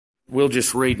we'll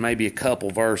just read maybe a couple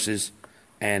verses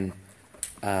and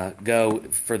go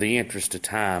for the interest of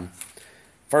time.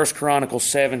 1 Chronicles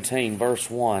 17, verse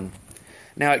 1.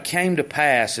 Now it came to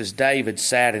pass, as David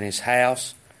sat in his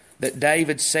house, that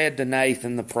David said to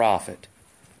Nathan the prophet,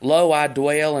 Lo, I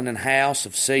dwell in an house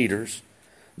of cedars,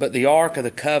 but the ark of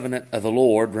the covenant of the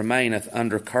Lord remaineth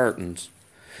under curtains.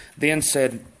 Then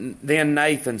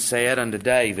Nathan said unto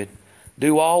David,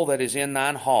 Do all that is in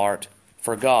thine heart,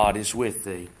 for God is with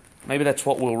thee. Maybe that's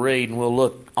what we'll read, and we'll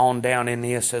look on down in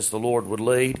this as the Lord would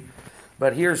lead.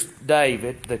 But here's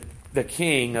David, the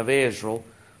king of Israel,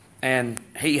 and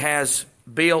he has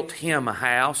built him a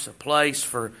house, a place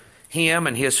for him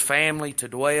and his family to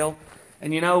dwell.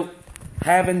 And you know,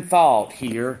 having thought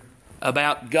here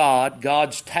about God,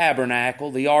 God's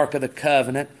tabernacle, the Ark of the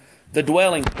Covenant, the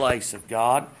dwelling place of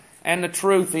God, and the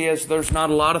truth is there's not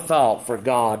a lot of thought for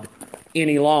God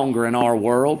any longer in our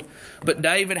world. But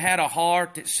David had a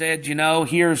heart that said, you know,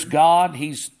 here's God.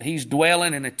 He's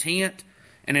dwelling in a tent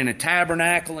and in a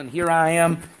tabernacle, and here I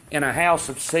am in a house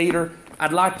of cedar.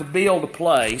 I'd like to build a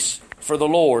place for the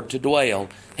Lord to dwell.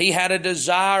 He had a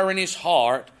desire in his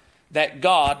heart that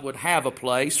God would have a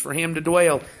place for him to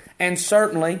dwell. And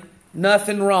certainly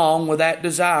nothing wrong with that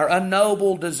desire. A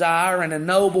noble desire and a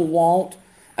noble want,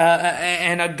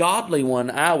 and a godly one,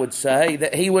 I would say,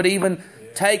 that he would even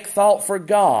take thought for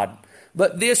God.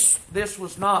 But this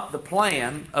was not the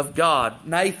plan of God.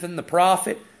 Nathan the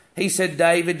prophet, he said,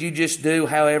 David, you just do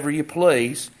however you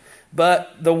please.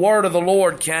 But the word of the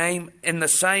Lord came in the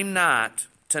same night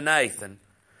to Nathan.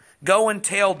 Go and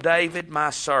tell David my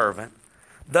servant,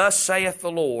 Thus saith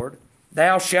the Lord,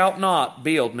 Thou shalt not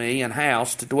build me an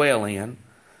house to dwell in,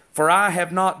 for I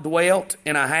have not dwelt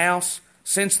in a house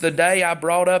since the day I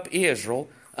brought up Israel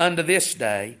unto this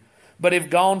day, but have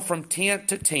gone from tent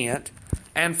to tent,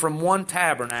 and from one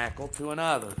tabernacle to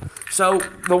another. So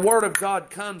the word of God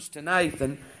comes to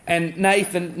Nathan, and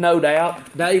Nathan, no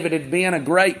doubt, David had been a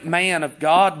great man of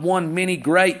God, won many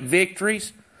great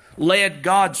victories, led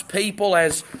God's people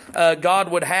as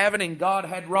God would have it, and God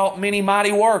had wrought many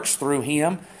mighty works through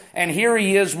him. And here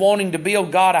he is wanting to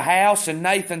build God a house, and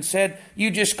Nathan said, you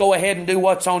just go ahead and do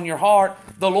what's on your heart.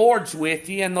 The Lord's with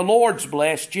you, and the Lord's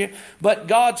blessed you, but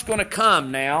God's going to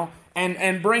come now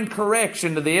and bring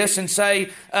correction to this and say,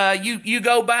 you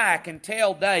go back and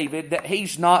tell David that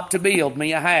he's not to build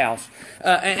me a house.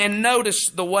 And notice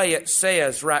the way it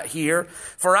says right here,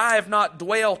 For I have not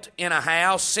dwelt in a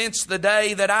house since the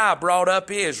day that I brought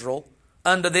up Israel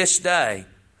unto this day.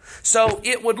 So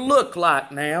it would look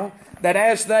like now that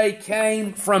as they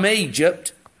came from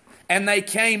Egypt, and they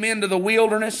came into the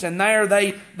wilderness, and there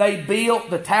they built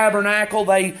the tabernacle.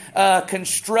 They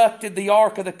constructed the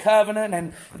Ark of the Covenant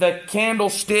and the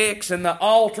candlesticks and the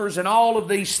altars and all of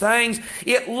these things.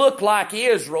 It looked like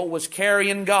Israel was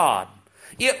carrying God.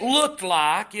 It looked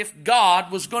like if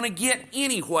God was going to get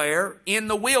anywhere in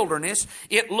the wilderness,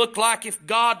 it looked like if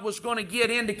God was going to get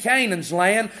into Canaan's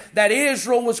land, that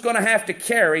Israel was going to have to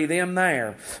carry them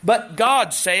there. But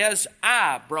God says,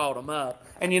 I brought them up.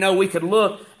 And you know, we could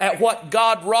look at what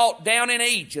God wrought down in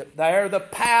Egypt there, the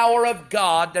power of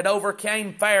God that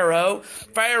overcame Pharaoh.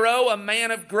 Pharaoh, a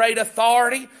man of great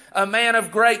authority, a man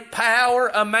of great power,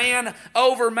 a man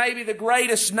over maybe the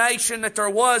greatest nation that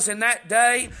there was in that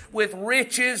day with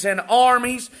riches and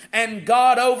armies, and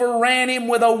God overran him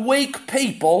with a weak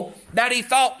people that he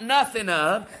thought nothing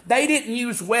of. They didn't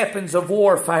use weapons of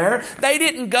warfare. They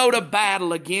didn't go to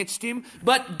battle against him.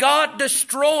 But God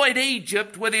destroyed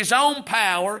Egypt with his own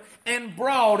power and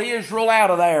brought Israel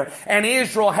out of there. And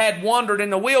Israel had wandered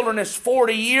in the wilderness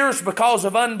 40 years because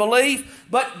of unbelief.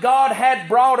 But God had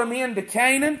brought them into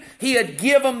Canaan. He had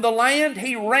given them the land.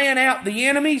 He ran out the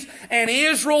enemies. And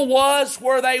Israel was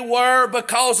where they were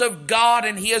because of God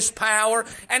and His power.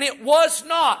 And it was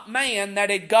not man that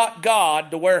had got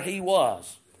God to where He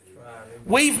was.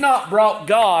 We've not brought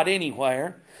God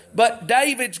anywhere. But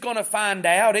David's going to find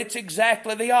out it's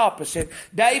exactly the opposite.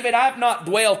 David, I've not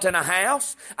dwelt in a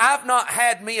house. I've not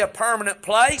had me a permanent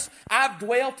place. I've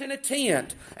dwelt in a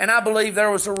tent. And I believe there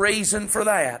was a reason for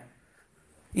that.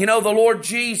 You know, the Lord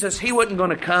Jesus, He wasn't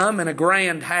going to come in a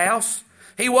grand house.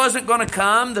 He wasn't going to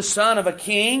come the son of a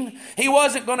king. He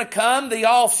wasn't going to come the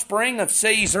offspring of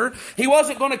Caesar. He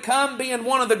wasn't going to come being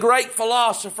one of the great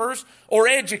philosophers or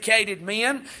educated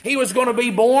men. He was going to be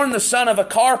born the son of a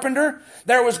carpenter.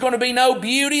 There was going to be no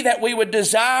beauty that we would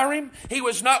desire him. He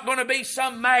was not going to be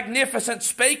some magnificent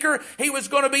speaker. He was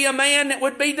going to be a man that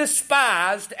would be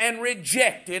despised and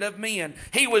rejected of men.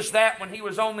 He was that when He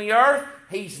was on the earth.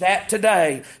 He's that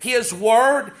today. His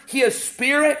Word, His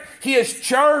Spirit, His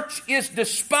church is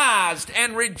despised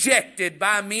and rejected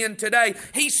by men today.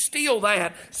 He's still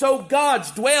that. So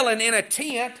God's dwelling in a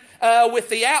tent with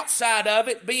the outside of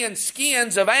it being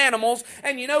skins of animals.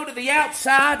 And to the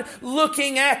outside,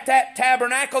 looking at that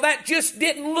tabernacle, that just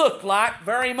didn't look like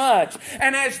very much.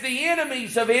 And as the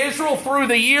enemies of Israel through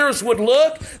the years would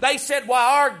look, they said, well,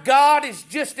 our God is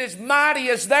just as mighty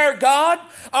as their God.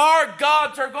 Our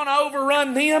gods are going to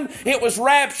overrun them. It was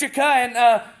Rabshakeh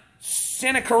and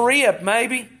Sennacherib,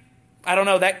 maybe. I don't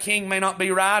know, that king may not be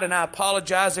right, and I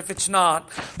apologize if it's not.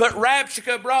 But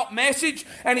Rabshakeh brought message,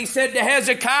 and he said to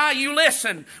Hezekiah, you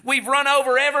listen, we've run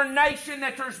over every nation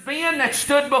that there's been that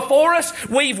stood before us.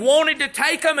 We've wanted to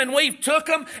take them, and we've took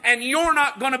them, and you're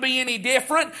not going to be any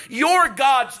different. Your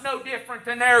God's no different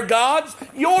than their gods.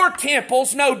 Your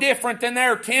temple's no different than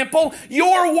their temple.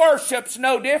 Your worship's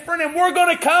no different, and we're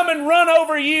going to come and run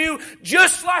over you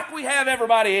just like we have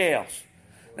everybody else.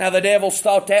 Now, the devil's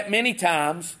thought that many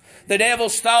times. The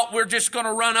devil's thought we're just going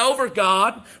to run over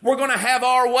God. We're going to have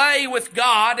our way with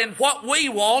God, and what we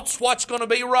want's what's going to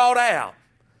be wrought out.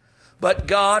 But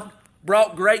God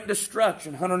brought great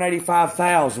destruction.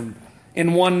 185,000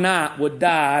 in one night would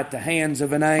die at the hands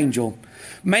of an angel.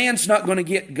 Man's not going to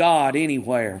get God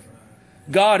anywhere.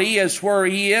 God is where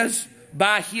He is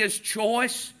by His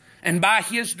choice and by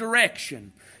His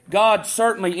direction. God's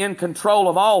certainly in control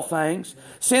of all things.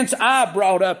 Since I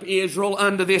brought up Israel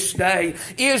unto this day,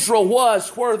 Israel was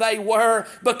where they were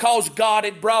because God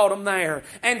had brought them there.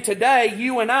 And today,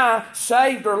 you and I,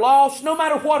 saved or lost, no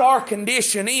matter what our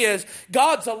condition is,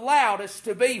 God's allowed us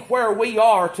to be where we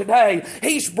are today.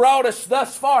 He's brought us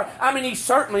thus far. He's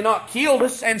certainly not killed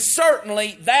us, and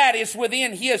certainly that is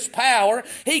within His power.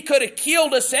 He could have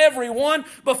killed us, everyone,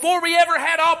 before we ever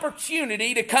had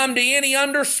opportunity to come to any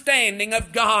understanding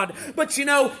of God. But you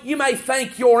may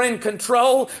think you're in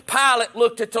control. Pilate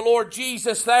looked at the Lord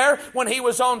Jesus there when He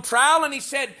was on trial, and he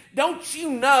said, don't you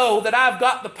know that I've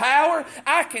got the power?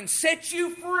 I can set you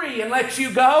free and let you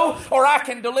go, or I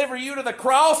can deliver you to the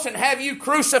cross and have you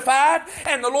crucified.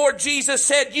 And the Lord Jesus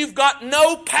said, you've got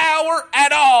no power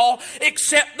at all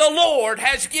except the Lord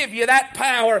has given you that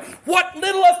power. What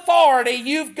little authority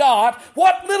you've got,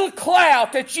 what little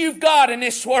clout that you've got in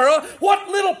this world, what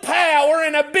little power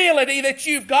and ability that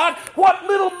you've got, what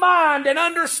little mind and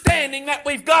understanding that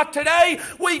we've got today,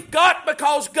 we've got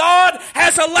because God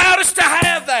has allowed us to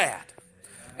have that.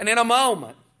 And in a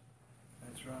moment,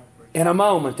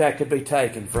 that could be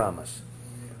taken from us.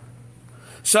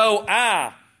 So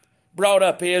I brought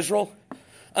up Israel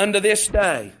unto this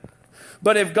day,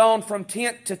 but have gone from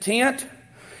tent to tent,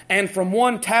 and from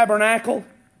one tabernacle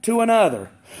to another.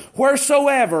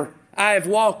 Wheresoever I have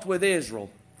walked with Israel,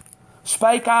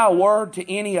 spake I a word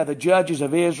to any of the judges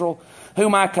of Israel,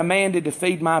 whom I commanded to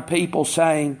feed my people,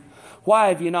 saying, why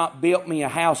have you not built me a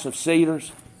house of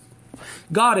cedars?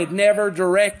 God had never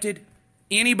directed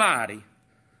anybody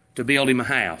to build Him a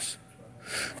house.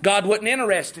 God wasn't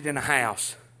interested in a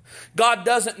house. God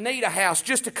doesn't need a house.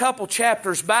 Just a couple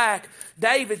chapters back,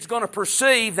 David's going to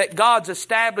perceive that God's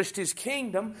established His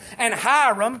kingdom, and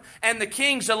Hiram and the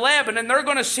kings of Lebanon, they're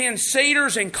going to send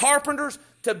cedars and carpenters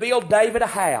to build David a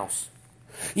house.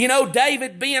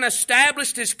 David being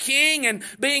established as king and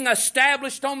being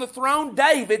established on the throne,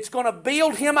 David's going to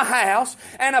build him a house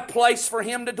and a place for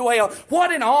him to dwell.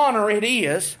 What an honor it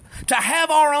is to have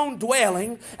our own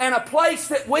dwelling and a place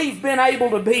that we've been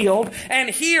able to build. And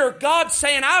here God's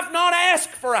saying, I've not asked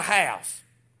for a house.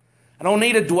 I don't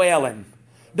need a dwelling.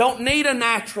 Don't need a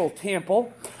natural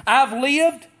temple. I've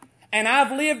lived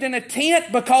in a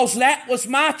tent because that was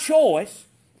my choice.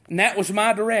 And that was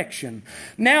my direction.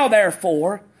 Now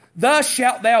therefore, thus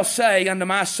shalt thou say unto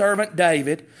my servant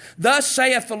David, thus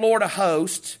saith the Lord of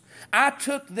hosts, I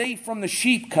took thee from the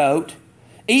sheepcote,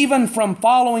 even from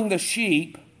following the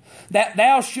sheep, that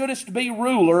thou shouldest be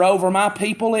ruler over my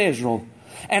people Israel.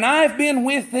 And I have been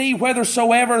with thee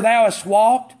whithersoever thou hast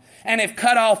walked, and have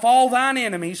cut off all thine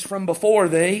enemies from before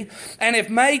thee, and have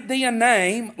made thee a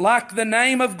name like the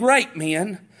name of great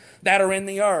men that are in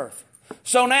the earth.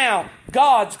 So now,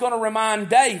 God's going to remind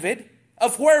David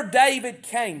of where David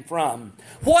came from,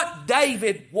 what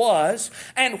David was,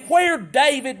 and where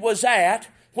David was at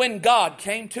when God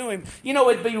came to him.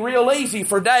 It'd be real easy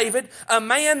for David, a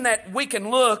man that you can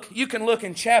look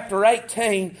in chapter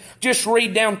 18, just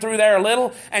read down through there a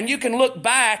little, and you can look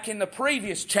back in the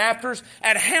previous chapters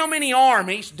at how many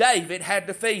armies David had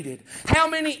defeated, how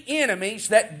many enemies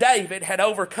that David had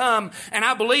overcome. And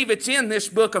I believe it's in this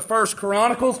book of 1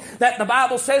 Chronicles that the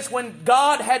Bible says when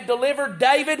God had delivered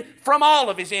David from all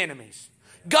of his enemies.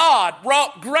 God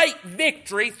brought great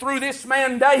victory through this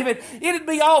man David. It'd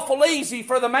be awful easy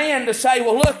for the man to say,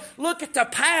 well, look at the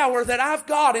power that I've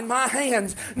got in my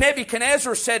hands.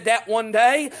 Nebuchadnezzar said that one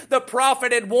day. The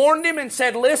prophet had warned him and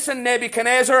said, listen,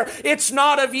 Nebuchadnezzar, it's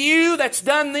not of you that's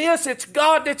done this. It's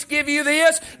God that's given you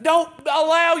this. Don't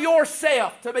allow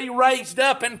yourself to be raised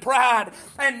up in pride.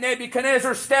 And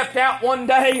Nebuchadnezzar stepped out one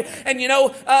day and,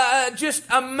 just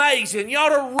amazing. You ought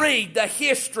to read the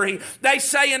history. They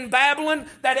say in Babylon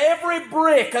that every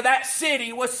brick of that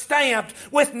city was stamped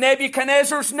with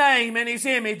Nebuchadnezzar's name and his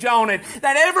image on it.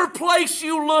 That every place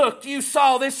you looked, you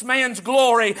saw this man's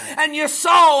glory and you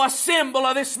saw a symbol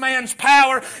of this man's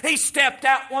power. He stepped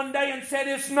out one day and said,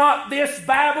 it's not this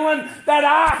Babylon that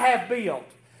I have built.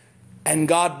 And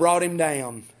God brought him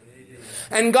down.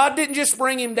 And God didn't just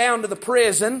bring him down to the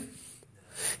prison.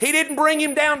 He didn't bring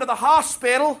him down to the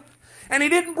hospital. And He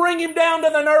didn't bring him down to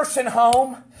the nursing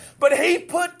home. But He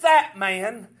put that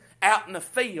man out in the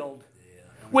field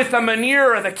with the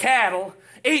manure of the cattle,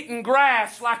 eating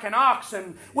grass like an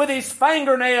oxen, with his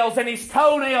fingernails and his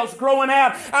toenails growing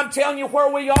out. I'm telling you,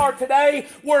 where we are today,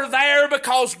 we're there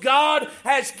because God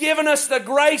has given us the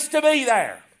grace to be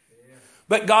there.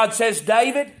 But God says,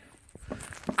 David,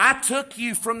 I took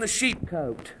you from the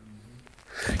sheepcote.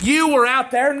 You were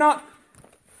out there not...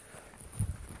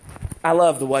 I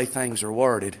love the way things are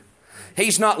worded.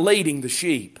 He's not leading the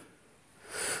sheep.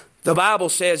 The Bible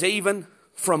says even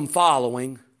from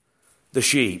following the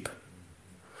sheep.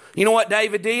 You know what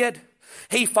David did?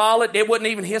 He followed, it wasn't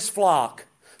even his flock.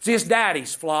 It's his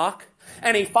daddy's flock.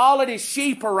 And he followed his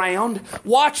sheep around,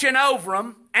 watching over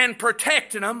them and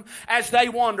protecting them as they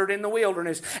wandered in the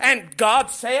wilderness. And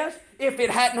God says, if it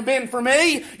hadn't been for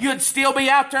me, you'd still be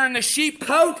out there in the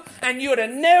sheepcote and you'd have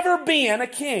never been a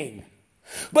king.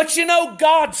 But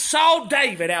God saw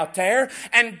David out there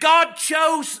and God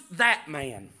chose that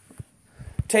man.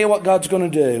 Tell you what God's going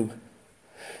to do.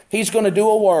 He's going to do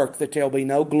a work that there'll be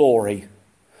no glory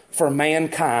for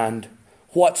mankind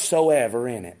whatsoever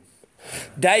in it.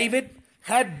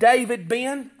 Had David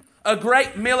been a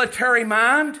great military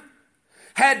mind,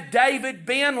 had David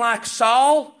been like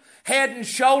Saul, head and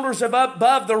shoulders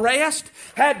above the rest,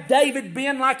 had David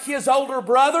been like his older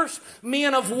brothers,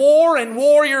 men of war and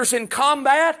warriors in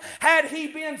combat, had he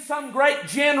been some great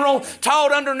general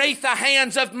taught underneath the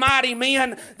hands of mighty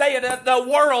men, the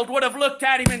world would have looked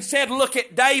at him and said, look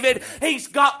at David, he's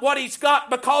got what he's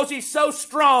got because he's so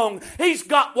strong. He's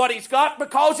got what he's got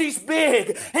because he's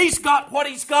big. He's got what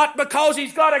he's got because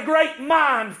he's got a great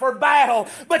mind for battle.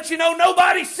 But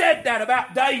nobody said that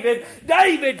about David.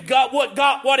 David got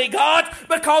what he got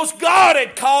because God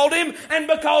had called him and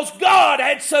because God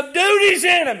had subdued his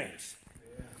enemies.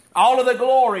 All of the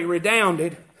glory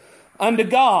redounded unto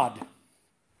God.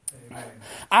 Amen.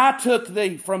 I took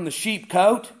thee from the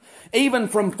sheepcote, even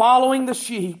from following the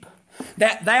sheep,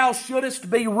 that thou shouldest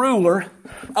be ruler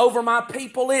over my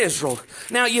people Israel.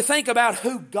 Now you think about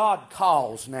who God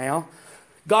calls now.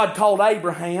 God called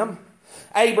Abraham.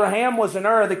 Abraham was an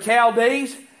Ur of the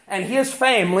Chaldees, and his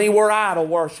family were idol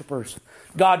worshippers.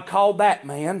 God called that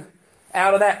man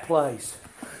out of that place.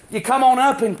 You come on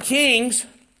up in Kings,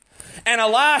 and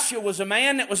Elisha was a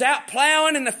man that was out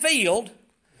plowing in the field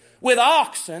with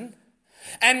oxen,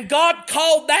 and God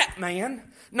called that man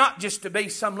not just to be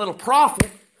some little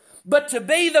prophet, but to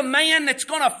be the man that's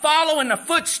going to follow in the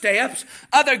footsteps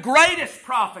of the greatest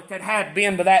prophet that had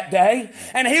been to that day,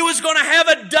 and he was going to have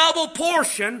a double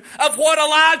portion of what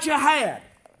Elijah had.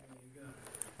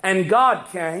 And God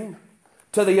came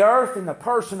to the earth in the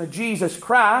person of Jesus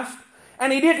Christ.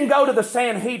 And He didn't go to the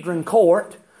Sanhedrin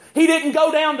court. He didn't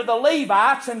go down to the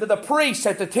Levites and to the priests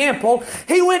at the temple.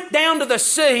 He went down to the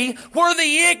sea where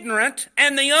the ignorant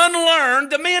and the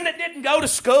unlearned, the men that didn't go to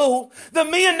school, the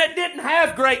men that didn't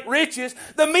have great riches,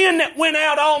 the men that went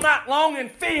out all night long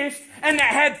and fished, and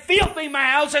that had filthy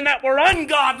mouths and that were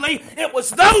ungodly, it was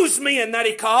those men that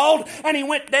He called. And He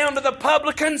went down to the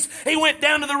publicans. He went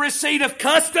down to the receipt of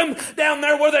custom, down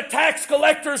there where the tax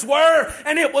collectors were,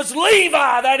 and it was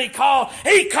Levi that He called.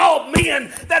 He called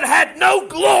men that had no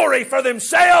glory for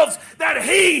themselves, that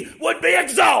He would be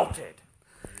exalted.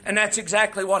 And that's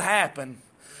exactly what happened.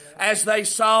 As they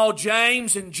saw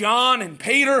James and John and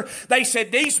Peter, they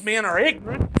said, these men are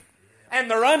ignorant and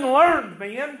they're unlearned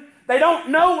men. They don't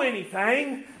know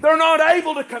anything. They're not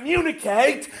able to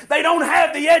communicate. They don't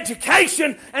have the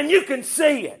education, and you can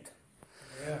see it.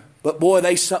 Yeah. But boy,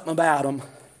 there's something about them.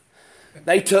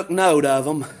 They took note of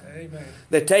them. Amen.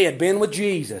 That they had been with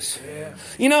Jesus. Yeah.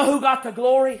 You know who got the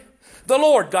glory? The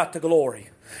Lord got the glory.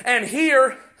 And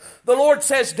here, the Lord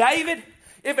says, David,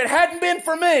 if it hadn't been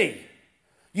for me,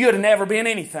 you'd have never been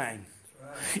anything.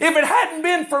 Right. If it hadn't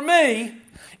been for me,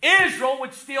 Israel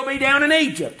would still be down in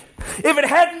Egypt. If it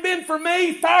hadn't been for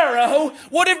me, Pharaoh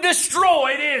would have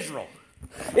destroyed Israel.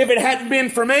 If it hadn't been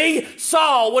for me,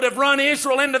 Saul would have run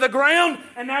Israel into the ground,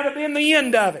 and that would have been the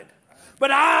end of it.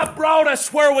 But I've brought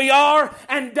us where we are,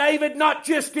 and David, not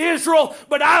just Israel,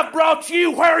 but I've brought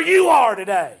you where you are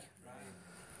today.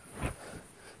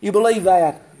 You believe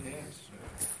that?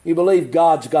 You believe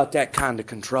God's got that kind of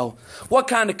control? What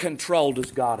kind of control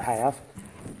does God have?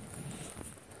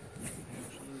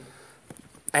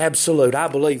 Absolute. I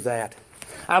believe that.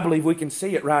 I believe we can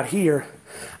see it right here.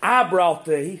 I brought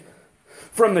thee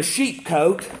from the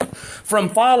sheepcote, from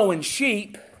following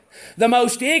sheep, the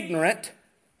most ignorant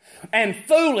and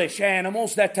foolish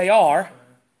animals that they are.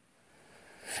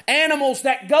 Animals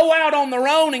that go out on their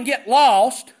own and get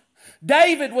lost.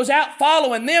 David was out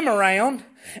following them around,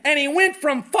 and he went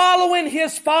from following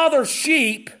his father's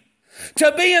sheep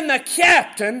to being the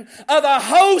captain of the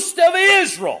host of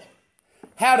Israel.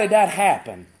 How did that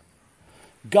happen?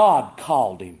 God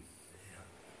called him.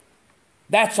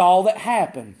 That's all that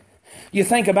happened. You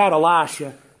think about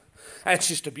Elisha. That's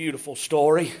just a beautiful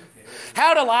story.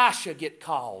 How did Elisha get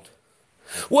called?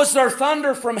 Was there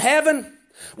thunder from heaven?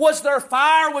 Was there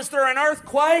fire? Was there an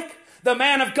earthquake? The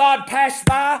man of God passed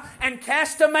by and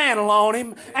cast a mantle on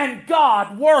him, and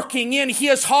God working in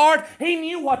his heart, he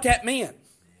knew what that meant.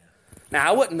 Now,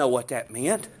 I wouldn't know what that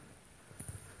meant.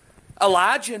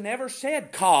 Elijah never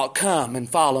said, come and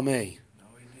follow me.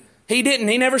 He didn't.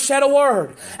 He never said a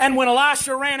word. And when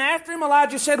Elisha ran after him,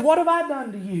 Elijah said, what have I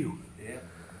done to you?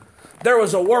 There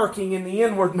was a working in the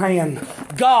inward man.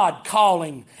 God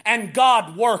calling and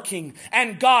God working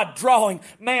and God drawing.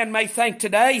 Man may think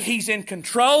today he's in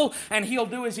control and he'll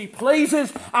do as he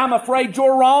pleases. I'm afraid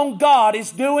you're wrong. God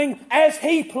is doing as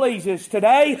he pleases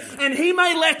today. And he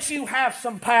may let you have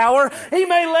some power. He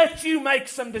may let you make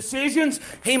some decisions.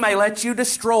 He may let you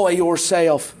destroy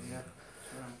yourself.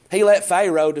 He let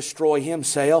Pharaoh destroy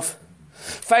himself.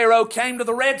 Pharaoh came to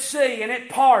the Red Sea and it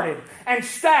parted and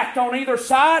stacked on either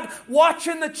side,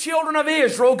 watching the children of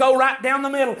Israel go right down the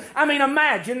middle. I mean,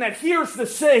 imagine that here's the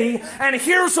sea and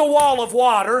here's a wall of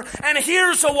water and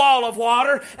here's a wall of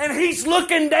water, and he's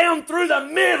looking down through the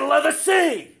middle of the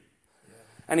sea.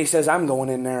 And he says, I'm going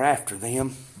in there after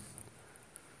them.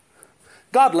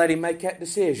 God let him make that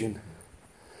decision.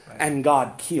 And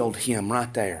God killed him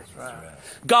right there.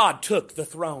 God took the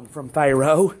throne from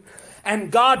Pharaoh.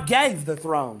 And God gave the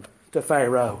throne to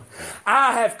Pharaoh.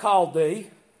 I have called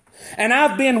thee, and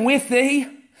I've been with thee,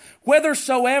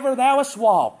 whithersoever thou hast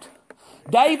walked.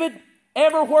 David,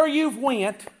 everywhere you've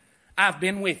went, I've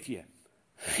been with you.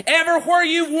 Everywhere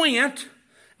you went,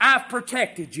 I've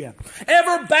protected you.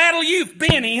 Every battle you've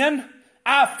been in,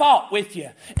 I've fought with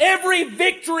you. Every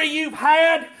victory you've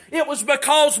had, it was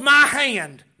because my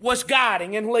hand was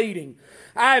guiding and leading.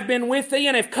 I have been with thee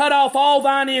and have cut off all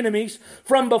thine enemies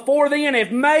from before thee, and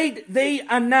have made thee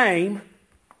a name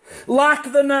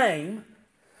like the name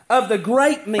of the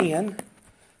great men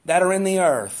that are in the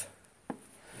earth.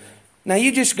 Now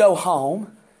you just go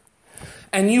home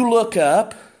and you look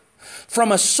up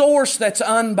from a source that's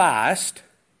unbiased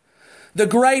the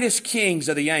greatest kings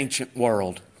of the ancient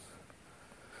world.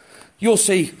 You'll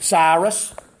see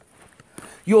Cyrus.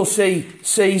 You'll see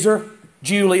Caesar,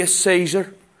 Julius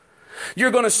Caesar.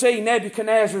 You're going to see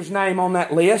Nebuchadnezzar's name on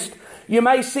that list. You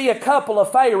may see a couple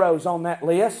of pharaohs on that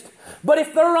list. But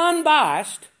if they're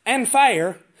unbiased and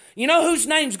fair, you know whose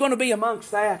name's going to be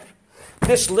amongst that?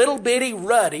 This little bitty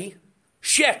ruddy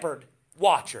shepherd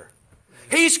watcher.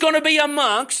 He's going to be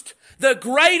amongst the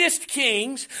greatest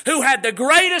kings who had the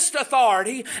greatest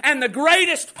authority and the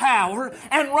greatest power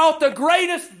and wrought the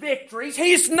greatest victories.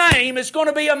 His name is going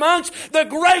to be amongst the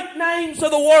great names of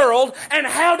the world. And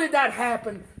how did that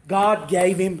happen? God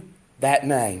gave him that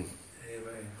name.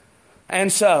 Amen.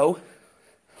 And so,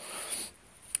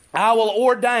 I will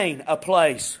ordain a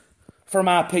place for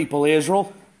my people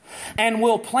Israel, and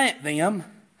will plant them,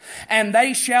 and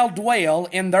they shall dwell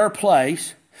in their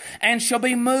place, and shall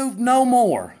be moved no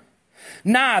more.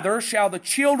 Neither shall the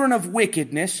children of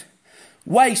wickedness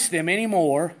waste them any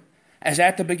more, as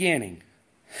at the beginning.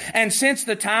 And since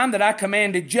the time that I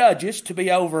commanded judges to be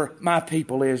over my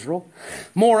people Israel,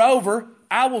 moreover,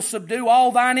 I will subdue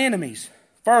all thine enemies.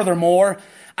 Furthermore,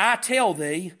 I tell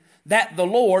thee that the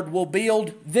Lord will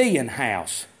build thee an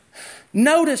house.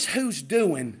 Notice who's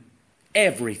doing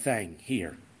everything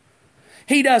here.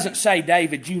 He doesn't say,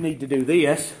 David, you need to do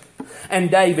this, and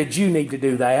David, you need to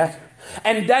do that.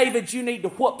 And David, you need to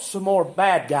whoop some more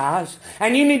bad guys.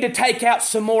 And you need to take out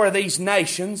some more of these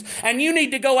nations. And you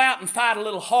need to go out and fight a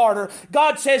little harder.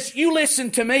 God says, you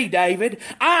listen to me, David.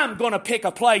 I'm going to pick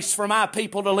a place for my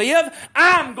people to live.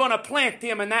 I'm going to plant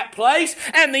them in that place.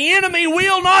 And the enemy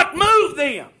will not move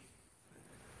them.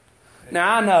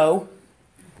 Now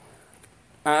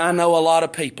I know a lot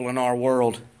of people in our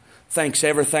world thinks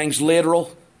everything's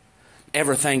literal,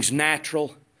 everything's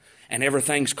natural, and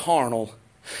everything's carnal.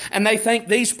 And they think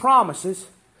these promises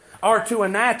are to a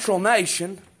natural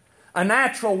nation, a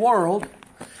natural world,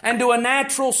 and to a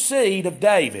natural seed of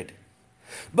David.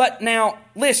 But now,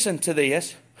 listen to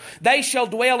this. They shall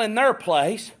dwell in their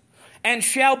place, and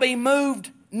shall be moved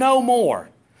no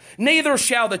more. Neither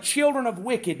shall the children of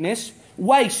wickedness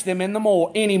waste them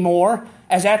any more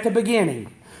as at the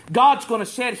beginning. God's going to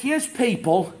set His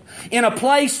people in a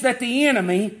place that the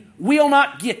enemy will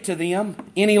not get to them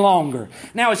any longer.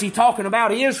 Now, is He talking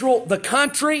about Israel, the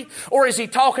country, or is He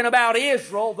talking about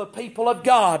Israel, the people of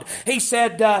God? He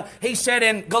said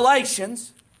in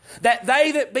Galatians that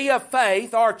they that be of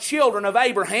faith are children of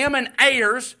Abraham and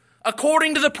heirs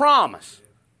according to the promise.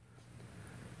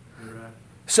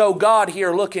 So God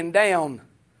here, looking down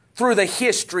through the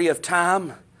history of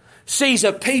time, sees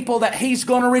a people that He's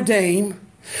going to redeem,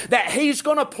 that He's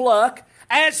going to pluck,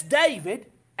 as David,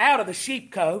 out of the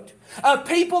sheepcote, a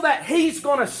people that He's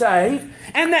going to save,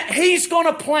 and that He's going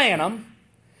to plant them,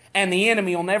 and the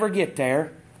enemy will never get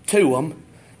there to them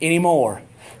anymore.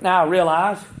 Now I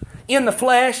realize, in the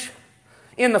flesh,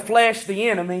 the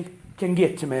enemy can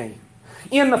get to me.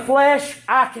 In the flesh,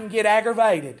 I can get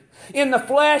aggravated. In the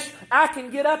flesh, I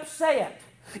can get upset.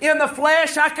 In the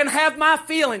flesh, I can have my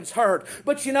feelings hurt.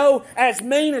 But you know, as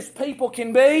mean as people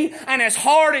can be, and as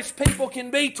hard as people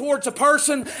can be towards a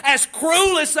person, as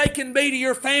cruel as they can be to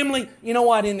your family, you know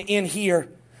what, in here,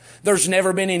 there's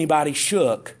never been anybody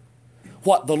shook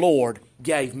what the Lord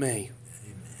gave me.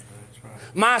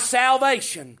 My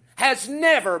salvation has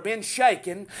never been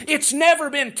shaken. It's never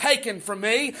been taken from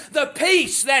me. The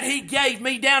peace that He gave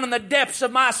me down in the depths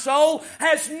of my soul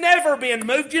has never been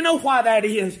moved. You know why that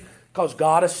is? Because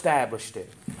God established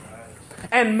it.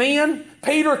 And men,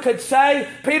 Peter could say,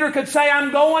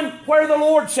 I'm going where the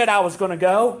Lord said I was going to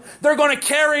go. They're going to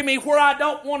carry me where I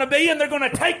don't want to be, and they're going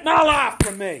to take my life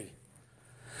from me.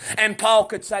 And Paul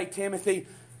could say, Timothy,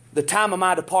 the time of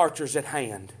my departure is at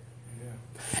hand.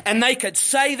 And they could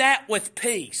say that with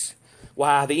peace.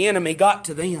 Why, the enemy got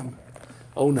to them.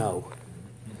 Oh no.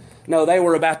 No, they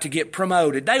were about to get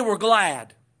promoted. They were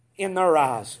glad in their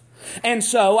eyes. And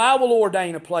so I will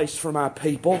ordain a place for my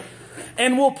people,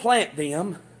 and will plant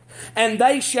them, and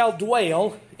they shall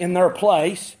dwell in their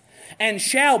place, and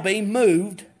shall be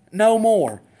moved no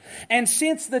more. And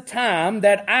since the time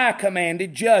that I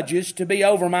commanded judges to be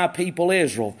over my people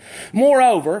Israel,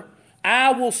 moreover,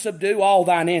 I will subdue all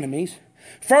thine enemies.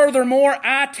 Furthermore,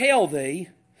 I tell thee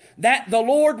that the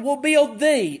Lord will build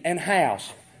thee an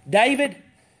house. David,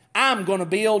 I'm going to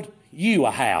build you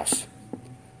a house.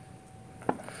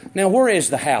 Now, where is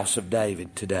the house of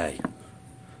David today?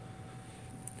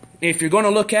 If you're going to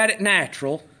look at it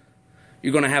natural,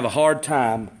 you're going to have a hard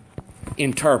time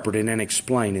interpreting and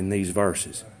explaining these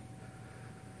verses.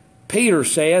 Peter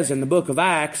says in the book of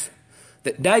Acts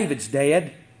that David's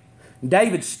dead.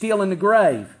 David's still in the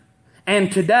grave. And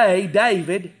today,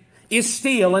 David is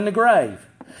still in the grave.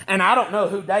 And I don't know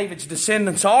who David's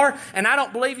descendants are, and I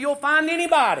don't believe you'll find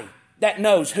anybody that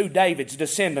knows who David's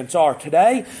descendants are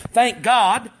today. Thank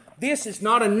God, this is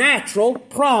not a natural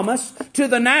promise to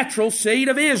the natural seed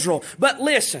of Israel. But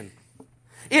listen,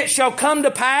 it shall come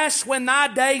to pass when thy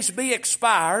days be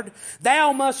expired,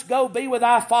 thou must go be with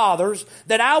thy fathers,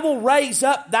 that I will raise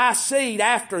up thy seed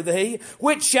after thee,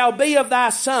 which shall be of thy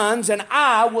sons, and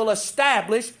I will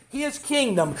establish His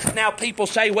kingdom. Now people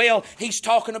say, well, he's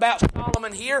talking about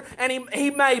Solomon here, and he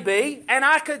may be, and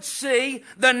I could see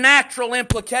the natural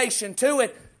implication to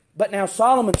it. But now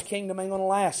Solomon's kingdom ain't going to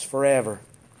last forever.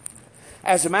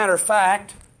 As a matter of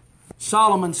fact,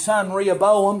 Solomon's son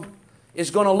Rehoboam is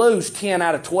going to lose 10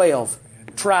 out of 12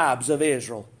 tribes of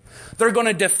Israel. They're going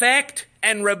to defect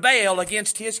and rebel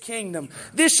against his kingdom.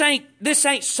 This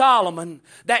ain't Solomon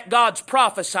that God's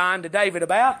prophesying to David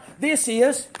about. This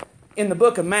is in the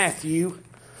book of Matthew,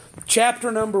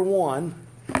 chapter number 1.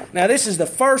 Now this is the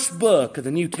first book of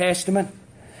the New Testament,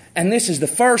 and this is the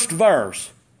first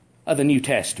verse of the New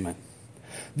Testament.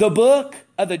 The book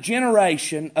of the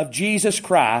generation of Jesus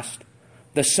Christ,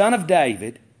 the son of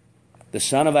David, the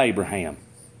son of Abraham.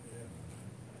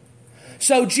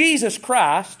 So Jesus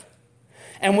Christ,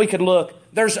 and we could look,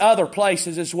 there's other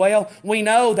places as well. We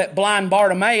know that blind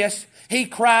Bartimaeus, he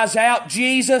cries out,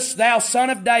 Jesus, thou son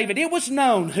of David. It was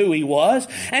known who he was,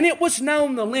 and it was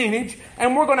known the lineage,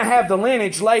 and we're going to have the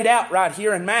lineage laid out right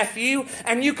here in Matthew,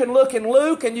 and you can look in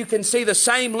Luke and you can see the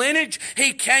same lineage.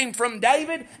 He came from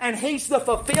David, and he's the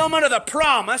fulfillment of the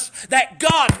promise that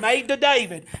God made to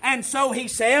David. And so he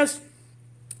says,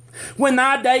 when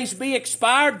thy days be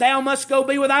expired, thou must go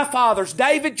be with thy fathers.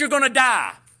 David, you're going to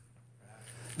die.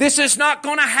 This is not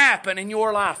going to happen in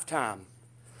your lifetime.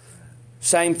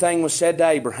 Same thing was said to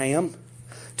Abraham,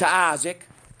 to Isaac,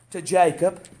 to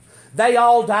Jacob. They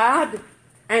all died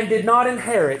and did not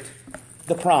inherit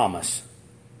the promise.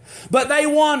 But they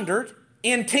wandered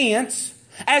in tents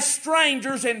as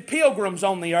strangers and pilgrims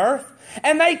on the earth,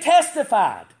 and they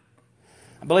testified.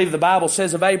 I believe the Bible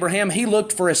says of Abraham, he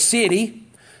looked for a city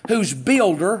whose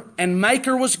builder and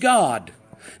maker was God.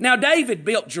 Now, David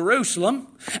built Jerusalem,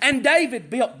 and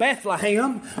David built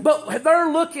Bethlehem, but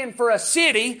they're looking for a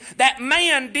city that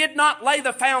man did not lay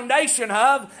the foundation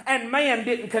of, and man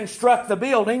didn't construct the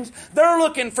buildings. They're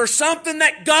looking for something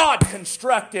that God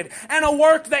constructed, and a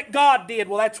work that God did.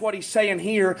 Well, that's what he's saying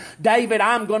here. David,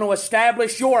 I'm going to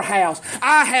establish your house.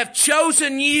 I have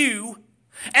chosen you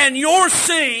and your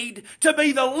seed to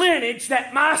be the lineage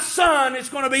that my son is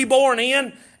going to be born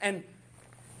in. And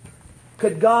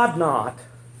could God not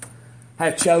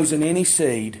have chosen any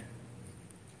seed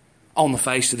on the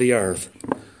face of the earth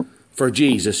for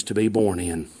Jesus to be born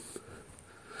in?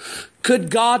 Could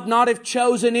God not have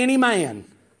chosen any man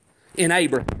in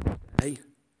Abraham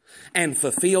and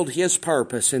fulfilled His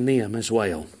purpose in them as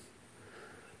well?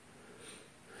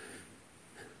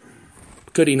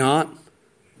 Could He not?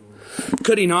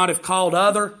 Could He not have called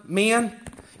other men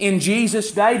in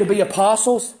Jesus' day to be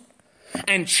apostles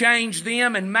and changed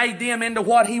them and made them into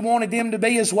what He wanted them to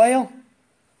be as well?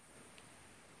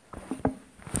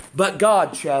 But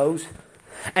God chose,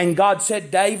 and God said,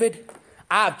 David,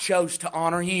 I've chose to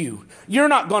honor you. You're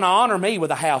not going to honor me with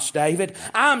a house, David.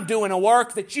 I'm doing a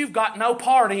work that you've got no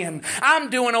part in. I'm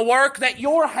doing a work that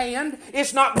your hand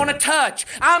is not going to touch.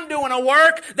 I'm doing a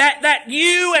work that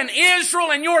you and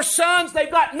Israel and your sons,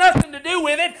 they've got nothing to do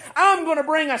with it. I'm going to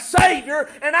bring a Savior,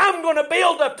 and I'm going to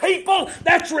build a people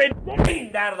that's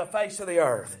redeemed out of the face of the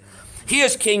earth.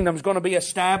 His kingdom's going to be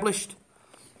established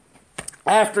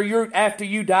after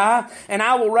you die, and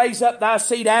I will raise up thy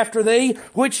seed after thee,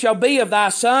 which shall be of thy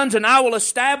sons, and I will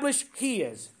establish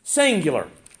His, singular,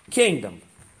 kingdom.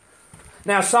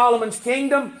 Now Solomon's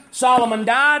kingdom, Solomon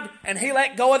died, and he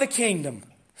let go of the kingdom.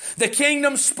 The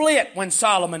kingdom split when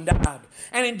Solomon died.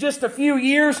 And in just a few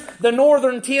years, the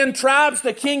northern 10 tribes,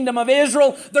 the kingdom of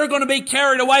Israel, they're going to be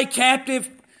carried away captive,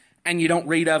 and you don't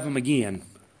read of them again.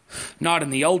 Not in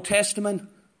the Old Testament,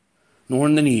 nor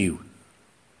in the New.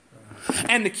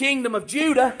 And the kingdom of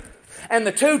Judah and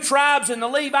the 2 tribes and the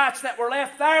Levites that were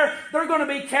left there, they're going to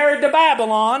be carried to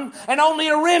Babylon, and only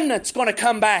a remnant's going to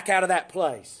come back out of that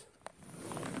place.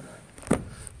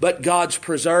 But God's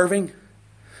preserving,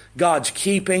 God's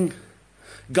keeping,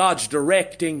 God's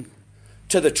directing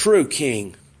to the true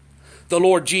King, the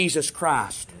Lord Jesus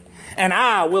Christ. And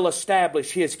I will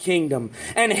establish His kingdom.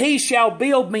 And He shall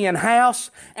build me an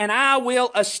house, and I will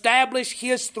establish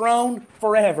His throne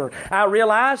forever. I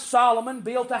realize Solomon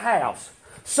built a house.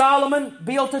 Solomon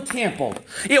built a temple.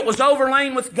 It was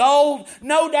overlain with gold.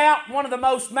 No doubt one of the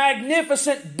most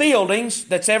magnificent buildings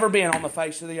that's ever been on the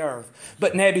face of the earth.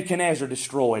 But Nebuchadnezzar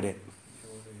destroyed it.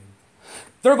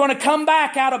 They're going to come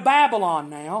back out of Babylon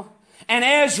now. And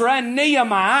Ezra and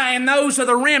Nehemiah and those of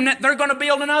the remnant, they're going to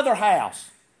build another house.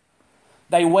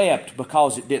 They wept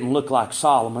because it didn't look like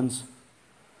Solomon's.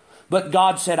 But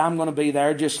God said, I'm going to be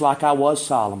there just like I was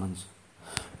Solomon's.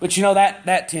 But you know,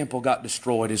 that temple got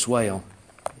destroyed as well.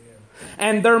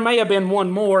 And there may have been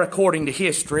one more, according to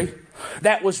history,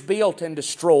 that was built and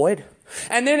destroyed.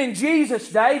 And then in Jesus'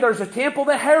 day, there's a temple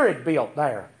that Herod built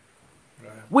there.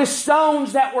 With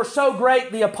stones that were so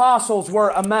great, the apostles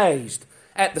were amazed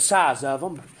at the size of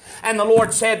them. And the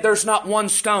Lord said, there's not one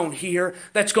stone here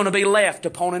that's going to be left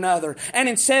upon another. And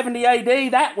in 70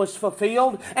 AD, that was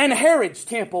fulfilled, and Herod's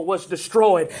temple was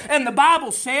destroyed. And the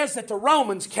Bible says that the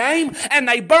Romans came, and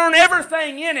they burned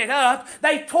everything in it up.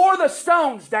 They tore the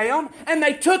stones down, and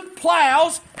they took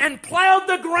plows and plowed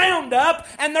the ground up,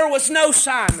 and there was no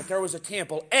sign that there was a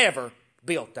temple ever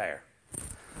built there.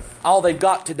 All they've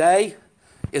got today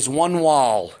is one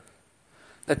wall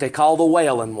that they call the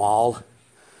Wailing Wall,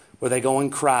 where they go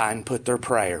and cry and put their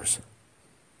prayers.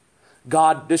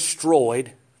 God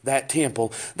destroyed that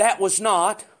temple. That was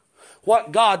not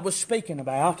what God was speaking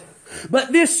about.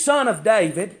 But this son of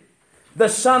David, the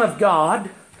Son of God,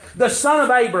 the son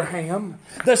of Abraham,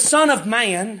 the son of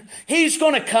man, He's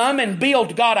going to come and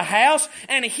build God a house,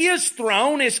 and His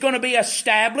throne is going to be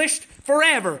established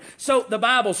forever. So the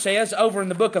Bible says over in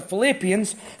the book of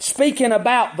Philippians, speaking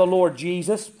about the Lord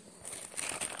Jesus,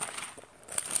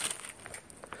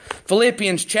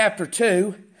 Philippians chapter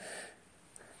 2,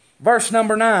 verse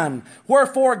number 9,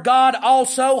 wherefore God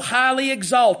also highly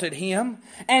exalted Him,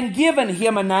 and given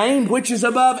Him a name which is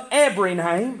above every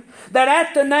name, that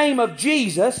at the name of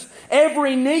Jesus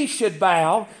every knee should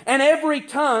bow, and every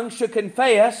tongue should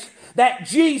confess that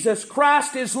Jesus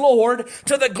Christ is Lord,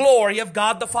 to the glory of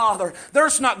God the Father.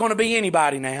 There's not going to be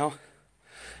anybody now,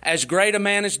 as great a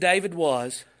man as David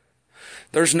was,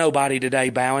 there's nobody today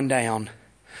bowing down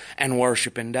and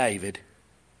worshiping David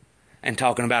and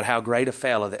talking about how great a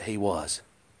fella that he was.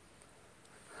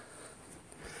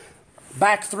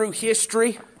 Back through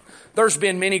history, there's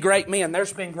been many great men.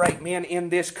 There's been great men in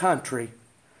this country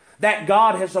that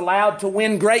God has allowed to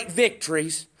win great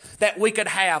victories that we could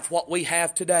have what we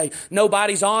have today.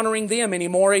 Nobody's honoring them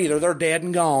anymore either. They're dead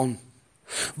and gone.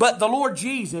 But the Lord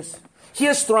Jesus,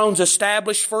 His throne's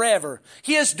established forever.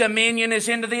 His dominion is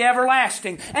into the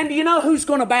everlasting. And do you know who's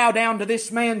going to bow down to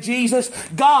this man Jesus?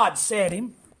 God set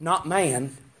Him, not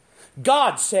man.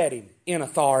 God set Him in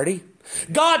authority.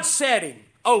 God set Him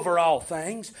over all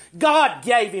things. God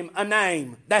gave Him a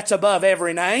name that's above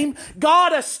every name.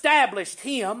 God established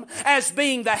Him as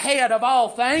being the head of all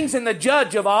things and the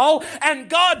judge of all.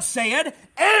 And God said,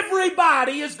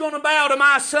 everybody is going to bow to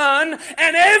my Son,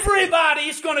 and everybody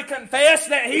is going to confess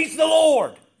that He's the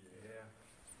Lord.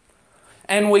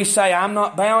 And we say, I'm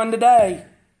not bowing today.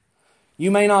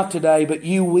 You may not today, but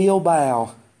you will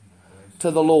bow to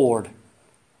the Lord.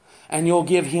 And you'll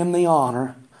give Him the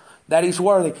honor that He's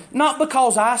worthy. Not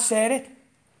because I said it.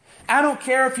 I don't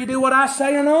care if you do what I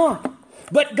say or not.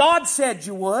 But God said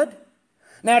you would.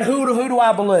 Now who do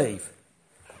I believe?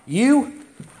 You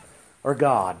or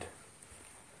God?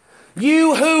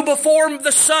 You who before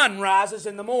the sun rises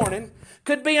in the morning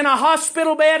could be in a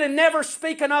hospital bed and never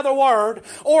speak another word,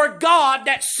 or God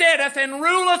that sitteth and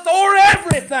ruleth o'er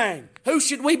everything. Who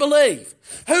should we believe?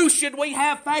 Who should we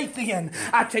have faith in?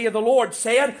 I tell you, the Lord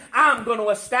said, I'm going to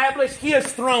establish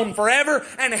His throne forever,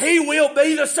 and He will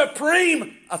be the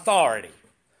supreme authority.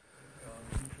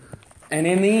 And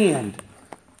in the end,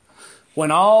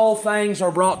 when all things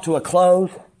are brought to a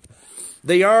close,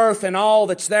 the earth and all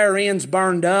that's therein's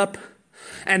burned up,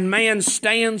 and man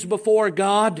stands before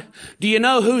God, do you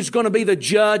know who's going to be the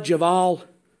judge of all?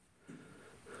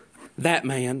 That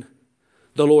man,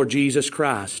 the Lord Jesus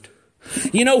Christ.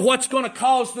 You know what's going to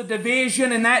cause the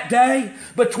division in that day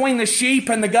between the sheep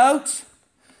and the goats?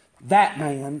 That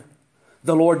man,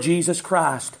 the Lord Jesus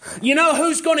Christ. You know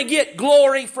who's going to get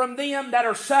glory from them that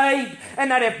are saved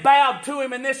and that have bowed to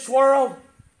Him in this world?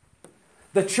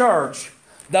 The church.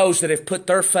 Those that have put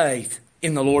their faith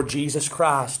in the Lord Jesus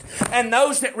Christ. And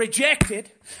those that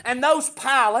rejected, and those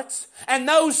Pilates, and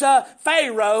those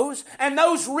Pharaohs, and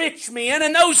those rich men,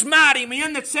 and those mighty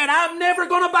men that said, I'm never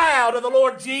going to bow to the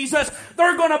Lord Jesus.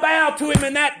 They're going to bow to Him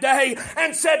in that day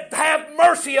and said, have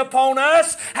mercy upon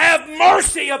us, have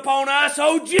mercy upon us,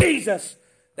 O Jesus,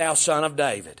 thou Son of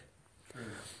David.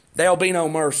 There'll be no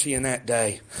mercy in that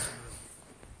day.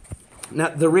 Now,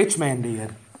 the rich man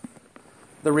did.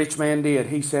 The rich man did.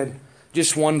 He said,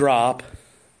 just one drop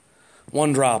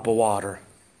of water,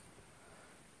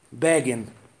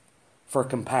 begging for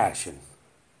compassion.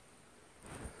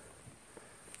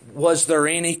 Was there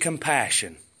any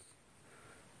compassion?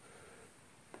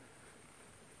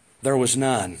 There was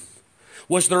none.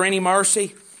 Was there any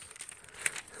mercy?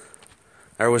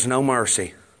 There was no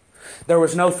mercy. There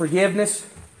was no forgiveness.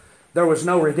 There was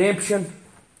no redemption.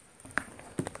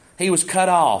 He was cut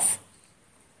off.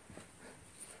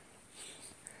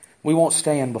 We won't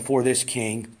stand before this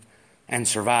King and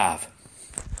survive.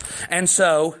 And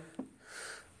so,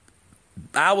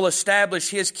 I will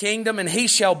establish His kingdom, and He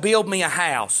shall build me a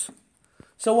house.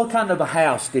 So what kind of a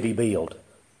house did He build?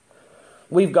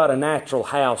 We've got a natural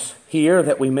house here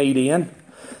that we meet in.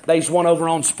 There's one over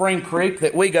on Spring Creek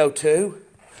that we go to.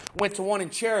 Went to one in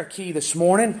Cherokee this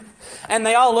morning, and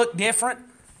they all look different.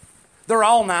 They're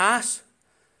all nice.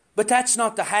 But that's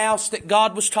not the house that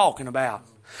God was talking about.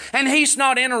 And He's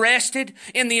not interested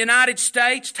in the United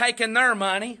States taking their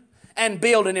money and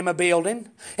building Him a building.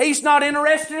 He's not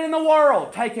interested in the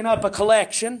world taking up a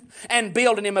collection and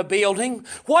building Him a building.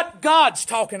 What God's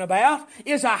talking about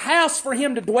is a house for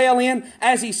Him to dwell in,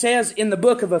 as He says in the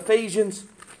book of Ephesians.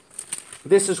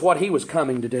 This is what He was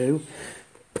coming to do.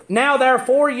 Now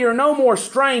therefore ye are no more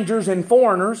strangers and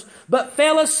foreigners, but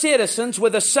fellow citizens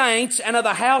with the saints and of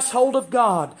the household of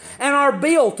God, and are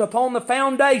built upon the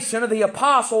foundation of the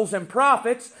apostles and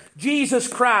prophets, Jesus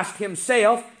Christ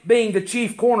Himself being the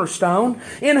chief cornerstone,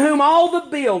 in whom all the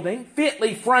building,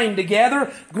 fitly framed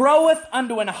together, groweth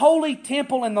unto an holy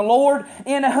temple in the Lord,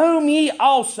 in whom ye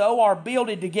also are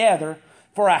builded together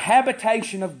for a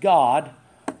habitation of God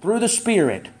through the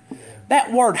Spirit.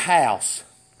 That word house.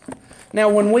 Now,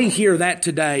 when we hear that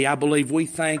today, I believe we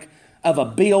think of a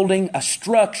building, a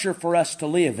structure for us to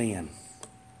live in.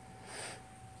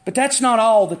 But that's not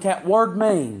all that word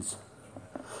means.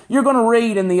 You're going to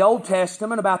read in the Old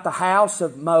Testament about the house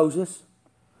of Moses,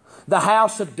 the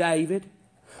house of David,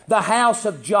 the house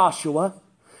of Joshua.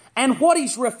 And what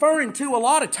he's referring to a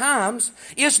lot of times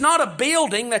is not a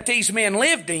building that these men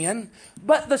lived in,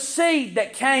 but the seed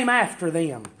that came after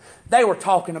them. They were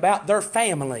talking about their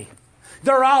family,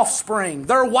 their offspring,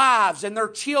 their wives, and their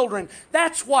children.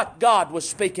 That's what God was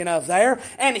speaking of there.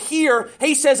 And here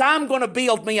He says, I'm going to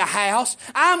build me a house.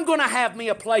 I'm going to have me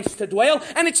a place to dwell.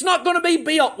 And it's not going to be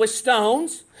built with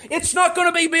stones. It's not going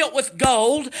to be built with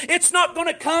gold. It's not going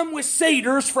to come with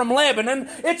cedars from Lebanon.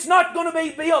 It's not going to be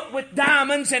built with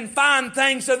diamonds and fine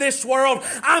things of this world.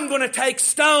 I'm going to take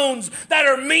stones that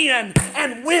are men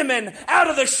and women out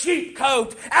of the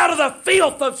sheepcote, out of the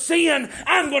filth of sin.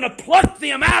 I'm going to pluck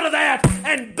them out of that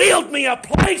and build me a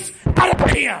place out of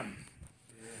Him.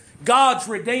 God's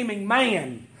redeeming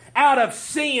man out of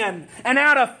sin and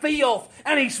out of filth,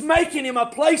 and He's making him a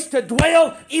place to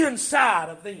dwell inside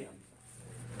of them.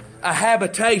 A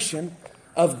habitation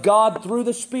of God through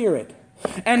the Spirit.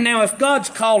 And now if God's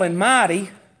calling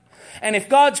mighty, and if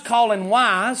God's calling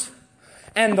wise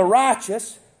and the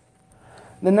righteous,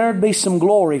 then there'd be some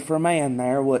glory for man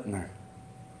there, wouldn't there?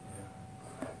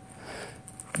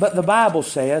 But the Bible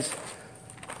says,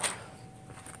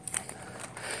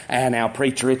 and now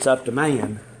preacher, it's up to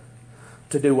man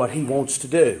to do what he wants to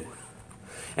do.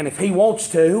 And if he wants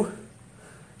to,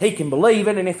 he can believe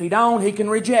it, and if he don't, he can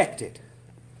reject it.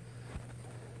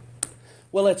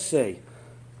 Well, let's see.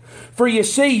 For you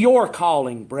see your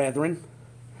calling, brethren,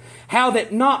 how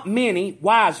that not many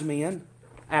wise men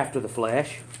after the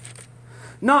flesh,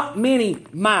 not many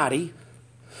mighty,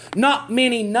 not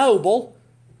many noble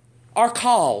are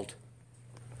called.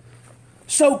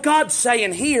 So God's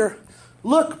saying here,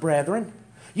 look, brethren,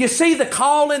 you see the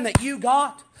calling that you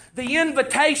got? The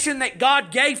invitation that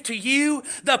God gave to you,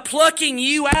 the plucking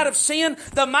you out of sin,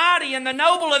 the mighty and the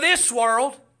noble of this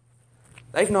world,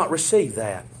 they've not received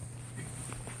that.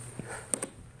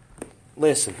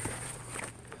 Listen.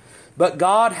 But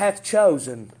God hath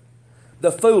chosen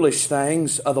the foolish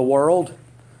things of the world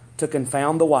to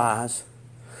confound the wise.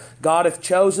 God hath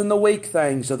chosen the weak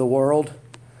things of the world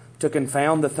to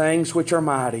confound the things which are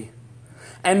mighty.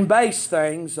 And base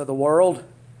things of the world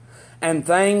and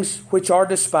things which are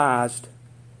despised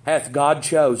hath God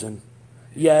chosen.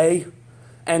 Yea,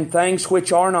 and things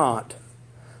which are not,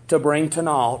 to bring to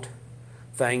naught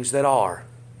things that are.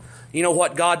 You know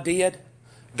what God did?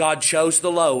 God chose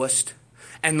the lowest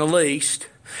and the least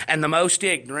and the most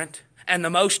ignorant and the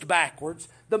most backwards,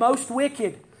 the most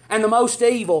wicked and the most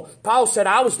evil. Paul said,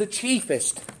 I was the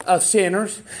chiefest of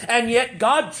sinners, and yet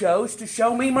God chose to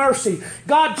show me mercy.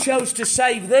 God chose to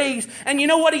save these. And you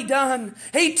know what He done?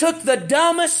 He took the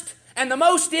dumbest and the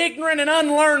most ignorant and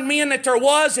unlearned men that there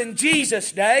was in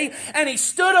Jesus' day, and He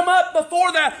stood them up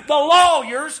before the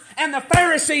lawyers and the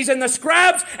Pharisees and the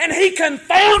scribes, and He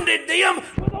confounded them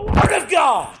with the Word of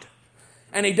God.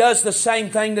 And He does the same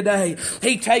thing today.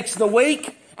 He takes the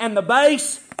weak and the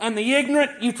base and the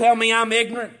ignorant. You tell me I'm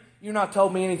ignorant. You've not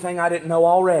told me anything I didn't know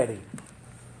already.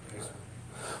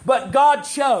 But God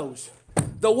chose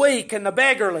the weak and the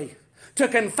beggarly to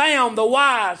confound the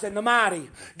wise and the mighty.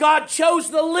 God chose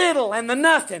the little and the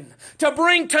nothing to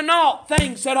bring to naught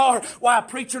things that are. Why,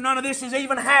 preacher, none of this has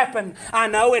even happened. I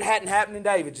know it hadn't happened in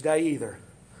David's day either.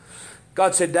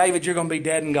 God said, David, you're going to be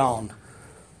dead and gone.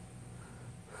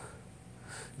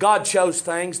 God chose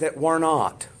things that were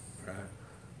not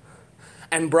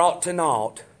and brought to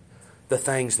naught the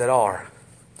things that are.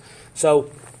 So,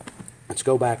 let's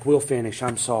go back. We'll finish.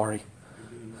 I'm sorry.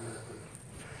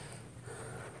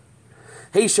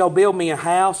 He shall build me a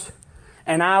house,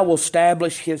 and I will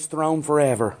establish His throne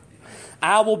forever.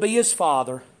 I will be His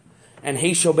father, and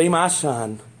He shall be my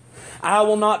son. I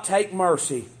will not take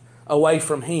mercy away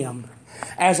from him,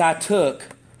 as I took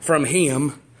from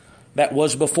him that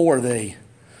was before thee.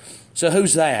 So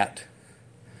who's that?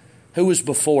 Who was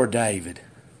before David?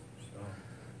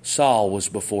 Saul was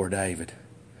before David.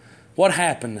 What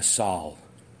happened to Saul?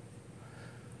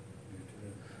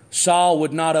 Saul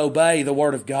would not obey the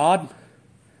Word of God.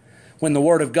 when the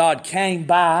Word of God came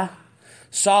by,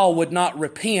 Saul would not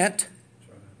repent,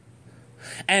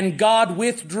 and God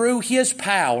withdrew His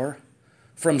power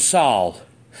from Saul.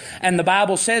 And the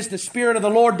Bible says the Spirit of the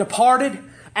Lord departed,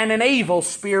 and an evil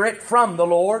spirit from the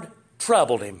Lord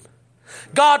troubled him.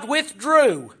 God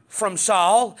withdrew from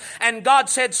Saul, and God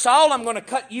said, Saul, I'm going to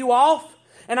cut you off,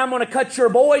 and I'm going to cut your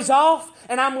boys off,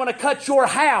 and I'm going to cut your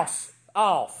house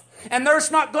off. And there's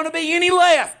not going to be any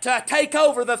left to take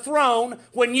over the throne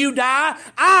when you die.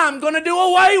 I'm going to do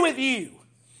away with you.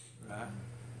 Right.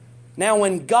 Now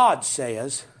when God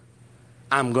says,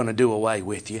 I'm going to do away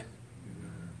with you,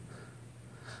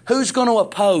 who's going to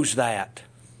oppose that?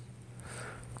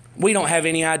 We don't have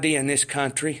any idea in this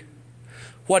country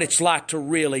what it's like to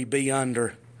really be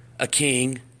under a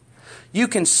king. You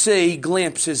can see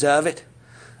glimpses of it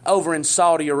over in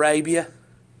Saudi Arabia.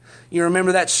 You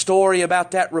remember that story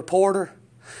about that reporter?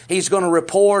 He's going to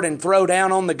report and throw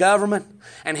down on the government.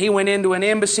 And he went into an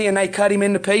embassy and they cut him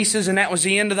into pieces, and that was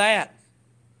the end of that.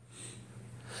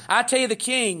 I tell you, the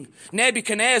king,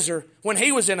 Nebuchadnezzar, when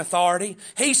he was in authority,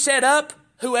 he set up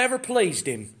whoever pleased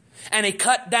him. And he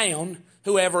cut down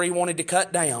whoever he wanted to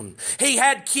cut down. He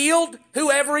had killed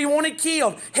whoever he wanted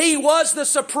killed. He was the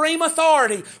supreme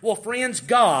authority. Well, friends,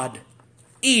 God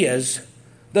is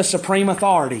the supreme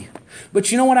authority.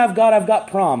 But you know what I've got? I've got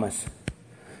promise.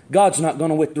 God's not going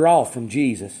to withdraw from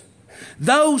Jesus.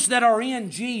 Those that are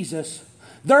in Jesus,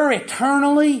 they're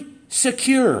eternally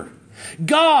secure.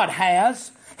 God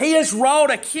has. He has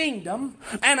wrought a kingdom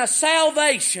and a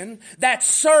salvation that's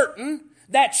certain,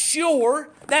 that's sure,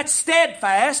 that's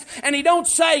steadfast. And He don't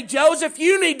say, Joseph,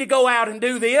 you need to go out and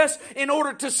do this in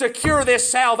order to secure this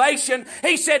salvation.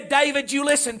 He said, David, you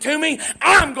listen to me.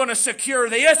 I'm going to secure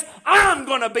this. I'm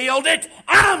going to build it.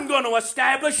 I'm going to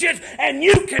establish it. And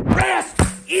you can rest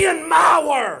in my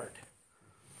word.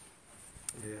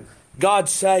 Yeah. God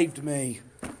saved me.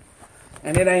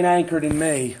 And it ain't anchored in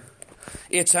me.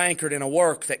 It's anchored in a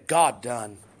work that God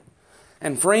done.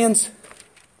 And friends,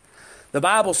 the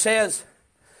Bible says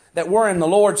that we're in the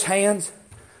Lord's hands.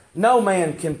 No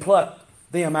man can pluck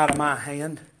them out of my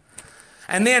hand.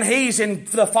 And then He's in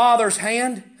the Father's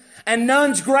hand, and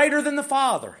none's greater than the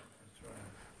Father.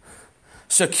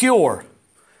 Secure,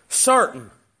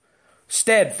 certain,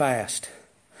 steadfast.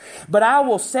 But I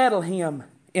will settle him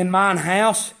in mine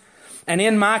house and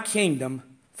in my kingdom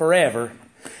forever,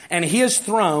 and His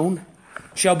throne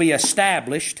shall be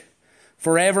established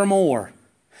forevermore.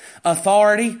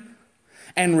 Authority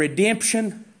and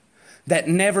redemption that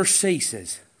never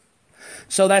ceases.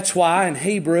 So that's why in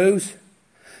Hebrews,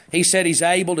 he said He's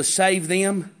able to save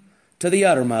them to the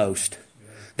uttermost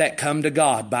that come to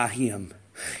God by Him.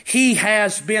 He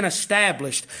has been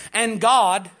established. And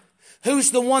God,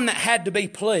 who's the one that had to be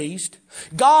pleased,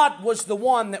 God was the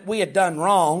one that we had done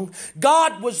wrong.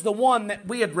 God was the one that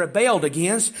we had rebelled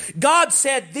against. God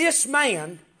said, this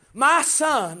man, my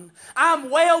son, I'm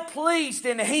well pleased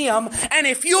in him, and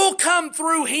if you'll come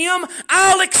through him,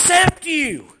 I'll accept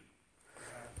you.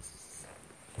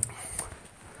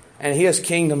 And His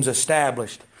kingdom's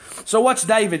established. So what's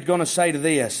David going to say to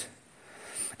this?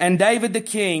 And David the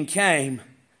king came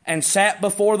and sat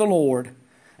before the Lord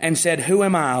and said, Who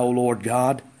am I, O Lord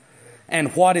God?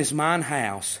 And what is mine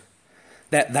house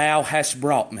that Thou hast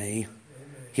brought me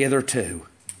hitherto?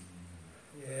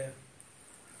 Yeah.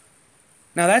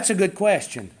 Now that's a good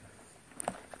question.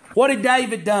 What had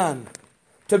David done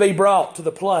to be brought to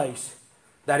the place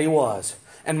that he was?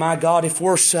 And my God, if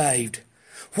we're saved,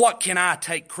 what can I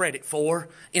take credit for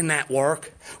in that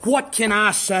work? What can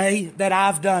I say that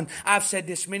I've done? I've said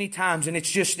this many times, and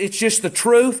it's just the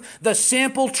truth, the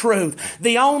simple truth.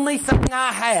 The only thing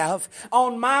I have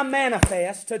on my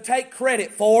manifest to take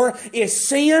credit for is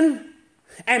sin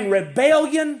and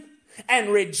rebellion and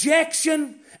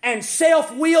rejection and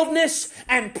self-willedness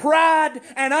and pride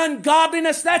and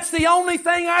ungodliness. That's the only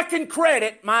thing I can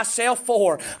credit myself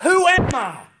for. Who am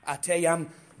I? I tell you, I'm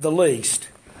the least.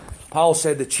 Paul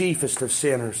said the chiefest of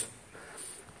sinners.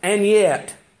 And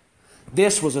yet,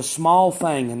 this was a small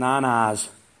thing in Thine eyes,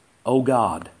 O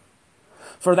God.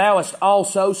 For Thou hast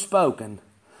also spoken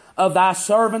of Thy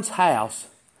servant's house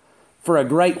for a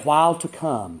great while to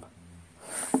come.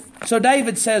 So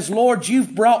David says, Lord,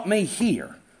 You've brought me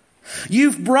here.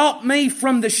 You've brought me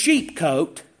from the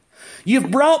sheepcote.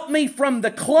 You've brought me from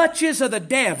the clutches of the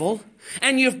devil.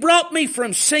 And You've brought me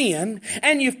from sin,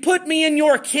 and You've put me in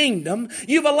Your kingdom.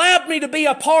 You've allowed me to be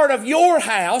a part of Your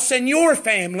house and Your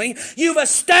family. You've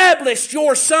established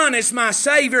Your Son as my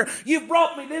Savior. You've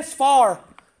brought me this far.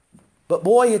 But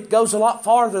boy, it goes a lot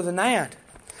farther than that.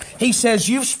 He says,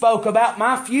 You've spoke about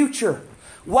my future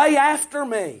way after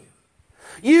me.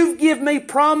 You've given me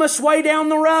promise way down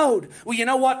the road. Well, you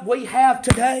know what we have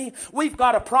today? We've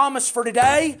got a promise for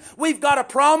today. We've got a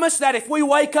promise that if we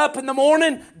wake up in the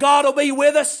morning, God will be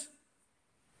with us.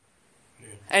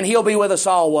 And He'll be with us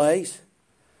always,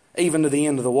 even to the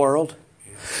end of the world.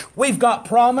 We've got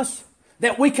promise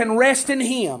that we can rest in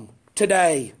Him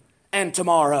today and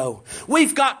tomorrow.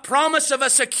 We've got promise of a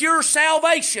secure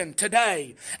salvation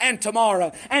today and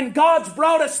tomorrow. And God's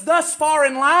brought us thus far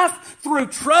in life through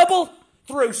trouble,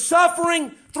 through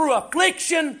suffering, through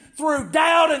affliction, through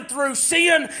doubt, and through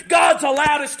sin. God's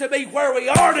allowed us to be where we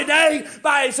are today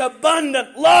by His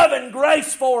abundant love and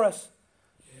grace for us.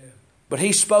 But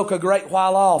He spoke a great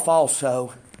while off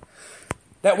also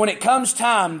that when it comes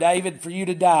time, David, for you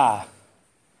to die,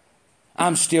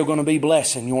 I'm still going to be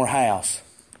blessing your house.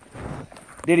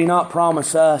 Did He not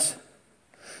promise us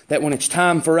that when it's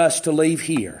time for us to leave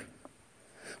here,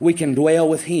 we can dwell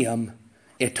with Him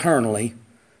eternally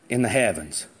in the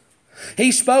heavens?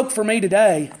 He spoke for me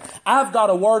today. I've got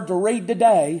a word to read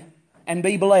today and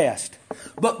be blessed.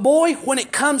 But boy, when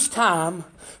it comes time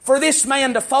for this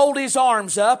man to fold his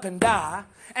arms up and die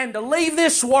and to leave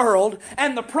this world,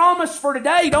 and the promise for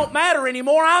today don't matter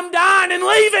anymore, I'm dying and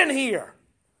leaving here,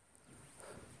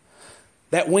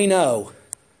 that we know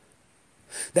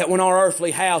that when our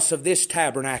earthly house of this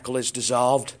tabernacle is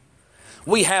dissolved,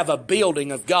 we have a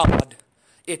building of God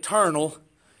eternal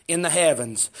in the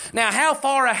heavens. Now, how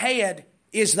far ahead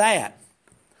is that?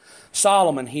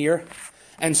 Solomon here,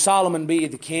 and Solomon be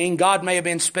the king, God may have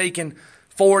been speaking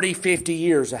 40, 50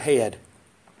 years ahead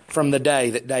from the day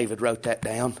that David wrote that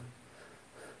down.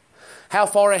 How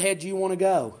far ahead do you want to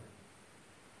go?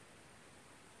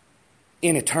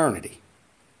 In eternity.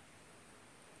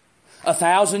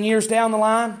 1,000 years down the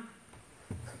line?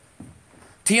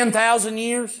 10,000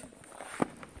 years?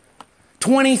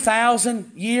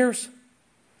 20,000 years?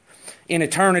 In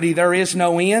eternity there is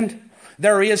no end.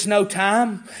 There is no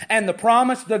time. And the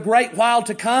promise, the great while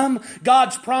to come,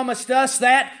 God's promised us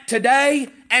that today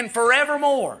and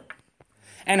forevermore.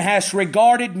 And hast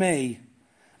regarded me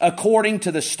according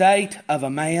to the state of a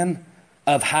man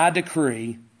of high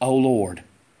decree, O Lord.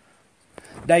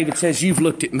 David says, you've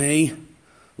looked at me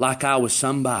like I was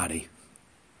somebody.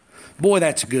 Boy,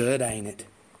 that's good, ain't it?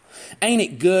 Ain't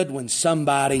it good when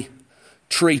somebody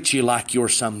treats you like you're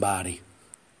somebody?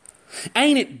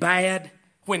 Ain't it bad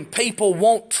when people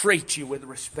won't treat you with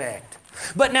respect?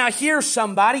 But now here's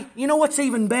somebody, you know what's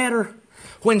even better?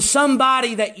 When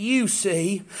somebody that you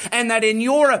see and that in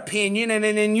your opinion and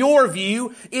in your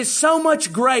view is so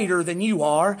much greater than you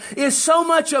are, is so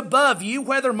much above you,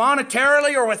 whether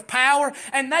monetarily or with power,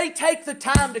 and they take the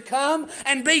time to come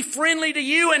and be friendly to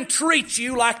you and treat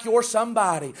you like you're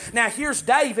somebody. Now here's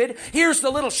David, here's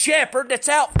the little shepherd that's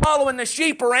out following the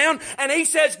sheep around, and he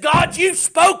says, God, you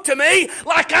spoke to me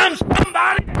like I'm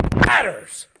somebody that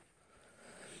matters.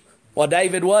 Well,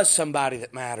 David was somebody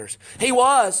that matters. He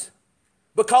was.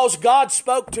 Because God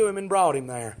spoke to him and brought him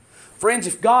there. Friends,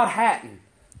 if God hadn't,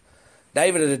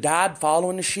 David would have died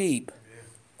following the sheep.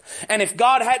 And if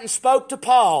God hadn't spoke to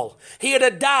Paul, he would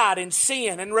have died in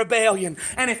sin and rebellion.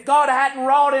 And if God hadn't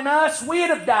wrought in us, we'd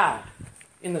have died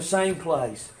in the same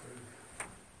place.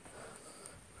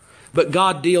 But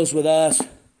God deals with us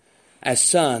as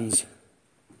sons.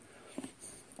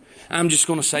 I'm just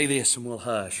going to say this and we'll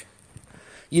hush.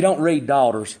 You don't read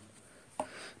daughters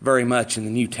very much in the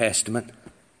New Testament.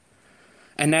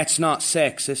 And that's not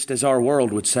sexist, as our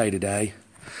world would say today.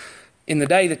 In the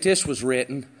day that this was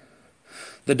written,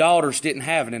 the daughters didn't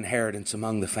have an inheritance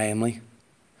among the family.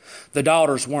 The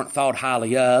daughters weren't thought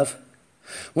highly of.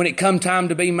 When it come time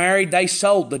to be married, they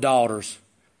sold the daughters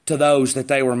to those that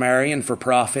they were marrying for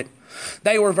profit.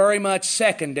 They were very much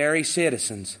secondary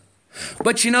citizens.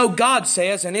 But you know, God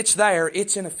says, and it's there,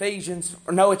 it's in Ephesians,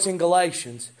 or no, it's in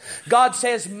Galatians. God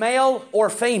says male or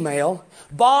female,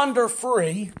 bond or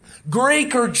free,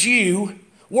 Greek or Jew,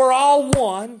 we're all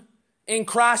one in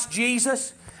Christ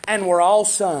Jesus, and we're all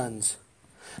sons.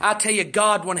 I tell you,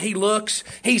 God, when He looks,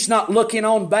 He's not looking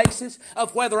on basis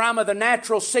of whether I'm of the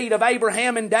natural seed of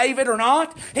Abraham and David or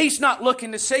not. He's not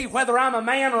looking to see whether I'm a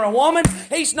man or a woman.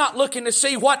 He's not looking to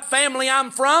see what family I'm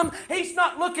from. He's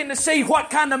not looking to see what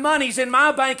kind of money's in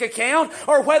my bank account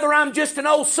or whether I'm just an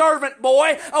old servant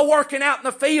boy working out in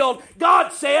the field.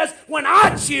 God says, when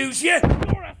I choose you,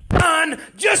 you're a son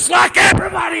just like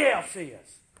everybody else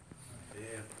is.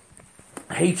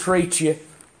 Yeah. He treats you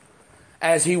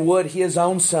as He would His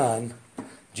own Son,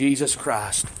 Jesus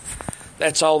Christ.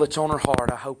 That's all that's on our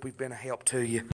heart. I hope we've been a help to you.